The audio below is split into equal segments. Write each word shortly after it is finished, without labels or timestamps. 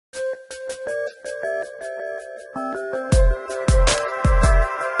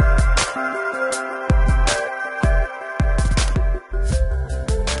Hey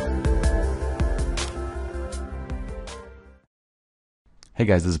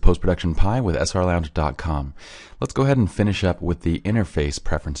guys, this is Post-Production Pi with srlounge.com. Let's go ahead and finish up with the interface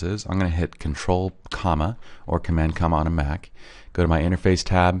preferences. I'm going to hit Control, comma, or Command, comma on a Mac. Go to my Interface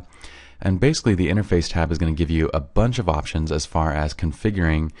tab, and basically the Interface tab is going to give you a bunch of options as far as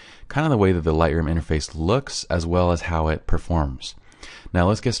configuring kind of the way that the Lightroom interface looks as well as how it performs. Now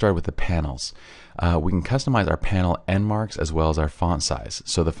let's get started with the panels. We can customize our panel end marks as well as our font size.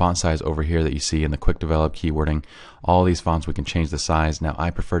 So the font size over here that you see in the quick develop keywording, all these fonts we can change the size. Now I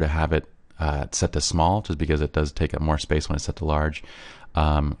prefer to have it set to small just because it does take up more space when it's set to large.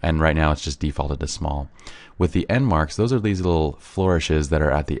 And right now it's just defaulted to small. With the end marks, those are these little flourishes that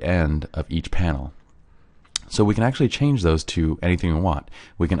are at the end of each panel. So we can actually change those to anything we want.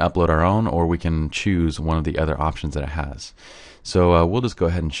 We can upload our own, or we can choose one of the other options that it has. So we'll just go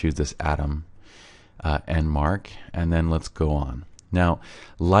ahead and choose this atom end mark, and then let's go on. Now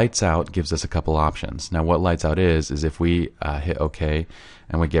lights out gives us a couple options. Now what lights out is if we hit OK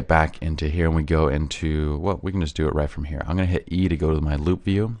and we get back into here and we go into, well, we can just do it right from here. I'm going to hit E to go to my loop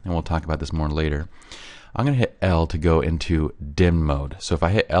view, and we'll talk about this more later. I'm going to hit L to go into dim mode. So if I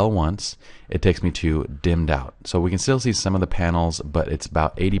hit L once, it takes me to dimmed out. So we can still see some of the panels, but it's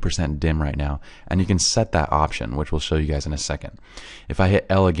about 80% dim right now, and you can set that option, which we'll show you guys in a second. If I hit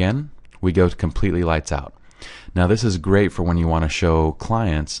L again, we go to completely lights out. Now this is great for when you want to show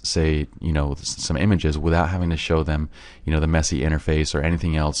clients, say, some images without having to show them, the messy interface or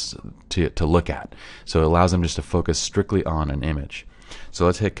anything else to look at. So it allows them just to focus strictly on an image. So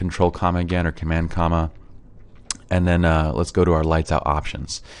let's hit Control, comma again, or Command, comma, and then let's go to our lights out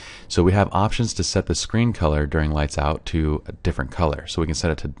options. So we have options to set the screen color during lights out to a different color. So we can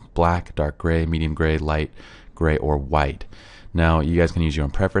set it to black, dark gray, medium gray, light gray, or white. Now you guys can use your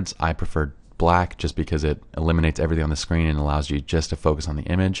own preference. I prefer black just because it eliminates everything on the screen and allows you just to focus on the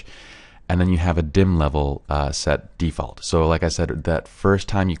image. And then you have a dim level set default. So like I said, that first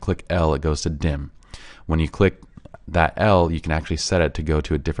time you click L, it goes to dim. When you click that L, you can actually set it to go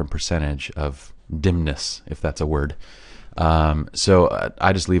to a different percentage of dimness, if that's a word. So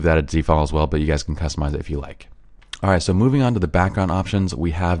I just leave that at default as well, but you guys can customize it if you like. Alright, so moving on to the background options,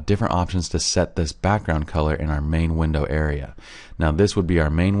 we have different options to set this background color in our main window area. Now this would be our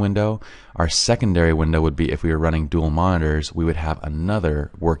main window. Our secondary window would be, if we were running dual monitors, we would have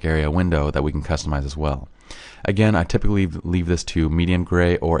another work area window that we can customize as well. Again, I typically leave this to medium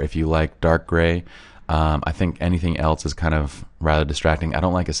gray, or if you like dark gray. I think anything else is kind of rather distracting. I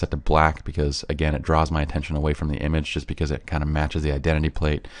don't like it set to black because, again, it draws my attention away from the image just because it kind of matches the identity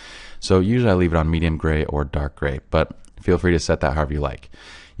plate. So usually I leave it on medium gray or dark gray, but feel free to set that however you like.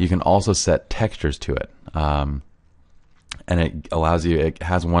 You can also set textures to it, and it allows you, it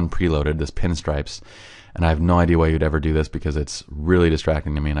has one preloaded, this pinstripes, and I have no idea why you'd ever do this because it's really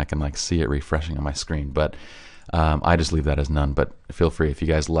distracting to me and I can like see it refreshing on my screen, but I just leave that as none. But feel free, if you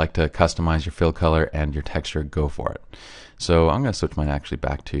guys like to customize your fill color and your texture, go for it. So I'm going to switch mine actually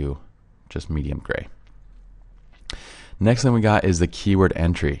back to just medium gray. Next thing we got is the keyword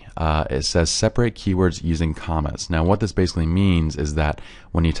entry. It says separate keywords using commas. Now what this basically means is that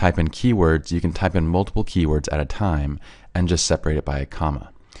when you type in keywords, you can type in multiple keywords at a time and just separate it by a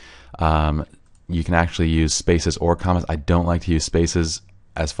comma. You can actually use spaces or commas. I don't like to use spaces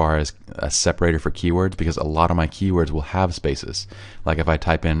as far as a separator for keywords because a lot of my keywords will have spaces. Like if I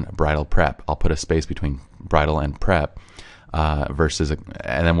type in bridal prep, I'll put a space between bridal and prep and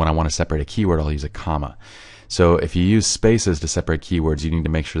then when I want to separate a keyword, I'll use a comma. So if you use spaces to separate keywords, you need to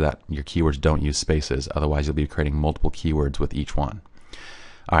make sure that your keywords don't use spaces. Otherwise, you'll be creating multiple keywords with each one.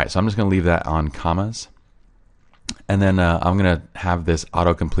 All right, so I'm just going to leave that on commas. And then I'm going to have this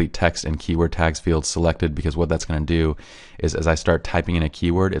autocomplete text and keyword tags field selected because what that's going to do is as I start typing in a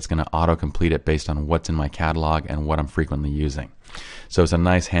keyword, it's going to autocomplete it based on what's in my catalog and what I'm frequently using. So it's a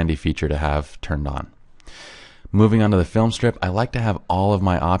nice handy feature to have turned on. Moving on to the film strip, I like to have all of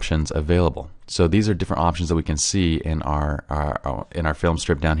my options available. So these are different options that we can see in our film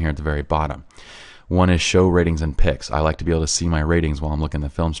strip down here at the very bottom. One is show ratings and picks. I like to be able to see my ratings while I'm looking at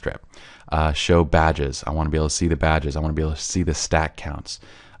the film strip. Show badges. I want to be able to see the badges. I want to be able to see the stack counts.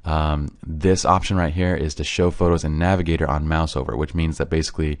 This option right here is to show photos in Navigator on mouse over, which means that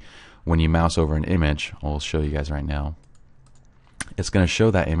basically when you mouse over an image, I'll show you guys right now, it's going to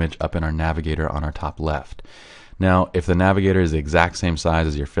show that image up in our Navigator on our top left. Now, if the Navigator is the exact same size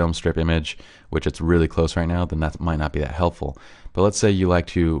as your film strip image, which it's really close right now, then that might not be that helpful. But let's say you like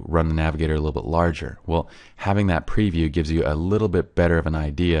to run the Navigator a little bit larger. Well, having that preview gives you a little bit better of an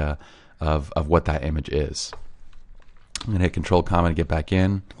idea of what that image is. I'm going to hit Control Comma to get back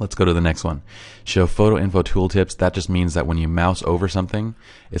in. Let's go to the next one. Show photo info tooltips. That just means that when you mouse over something,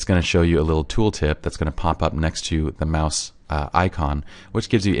 it's going to show you a little tooltip that's going to pop up next to the mouse icon, which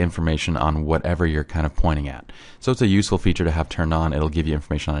gives you information on whatever you're kind of pointing at. So it's a useful feature to have turned on. It'll give you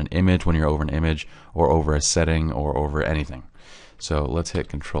information on an image when you're over an image, or over a setting, or over anything. So let's hit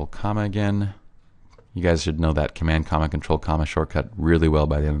Control Comma again. You guys should know that Command Comma Control Comma shortcut really well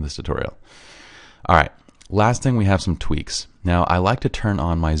by the end of this tutorial. All right. Last thing, we have some tweaks. Now, I like to turn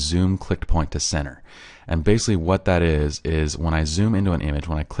on my zoom clicked point to center. And basically what that is when I zoom into an image,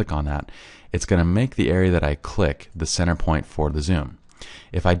 when I click on that, it's going to make the area that I click the center point for the zoom.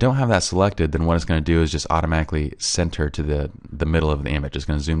 If I don't have that selected, then what it's going to do is just automatically center to the middle of the image. It's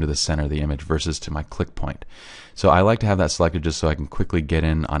going to zoom to the center of the image versus to my click point. So I like to have that selected just so I can quickly get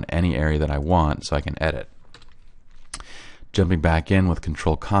in on any area that I want so I can edit. Jumping back in with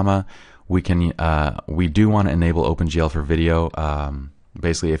Control Comma, we do want to enable OpenGL for video.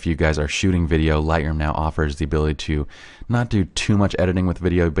 Basically, if you guys are shooting video, Lightroom now offers the ability to not do too much editing with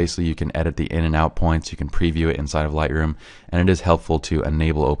video. Basically, you can edit the in and out points. You can preview it inside of Lightroom, and it is helpful to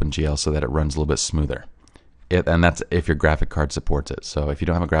enable OpenGL so that it runs a little bit smoother. And that's if your graphic card supports it. So if you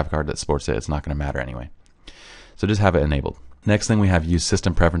don't have a graphic card that supports it, it's not going to matter anyway. So just have it enabled. Next thing, we have use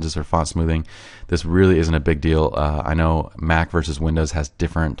system preferences for font smoothing. This really isn't a big deal. I know Mac versus Windows has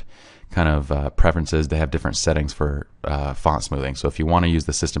different kind of preferences. They have different settings for font smoothing. So if you want to use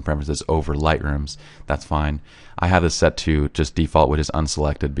the system preferences over Lightroom's, that's fine. I have this set to just default, which is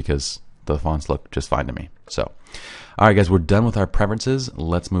unselected because the fonts look just fine to me. So, all right, guys, we're done with our preferences.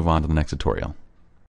 Let's move on to the next tutorial.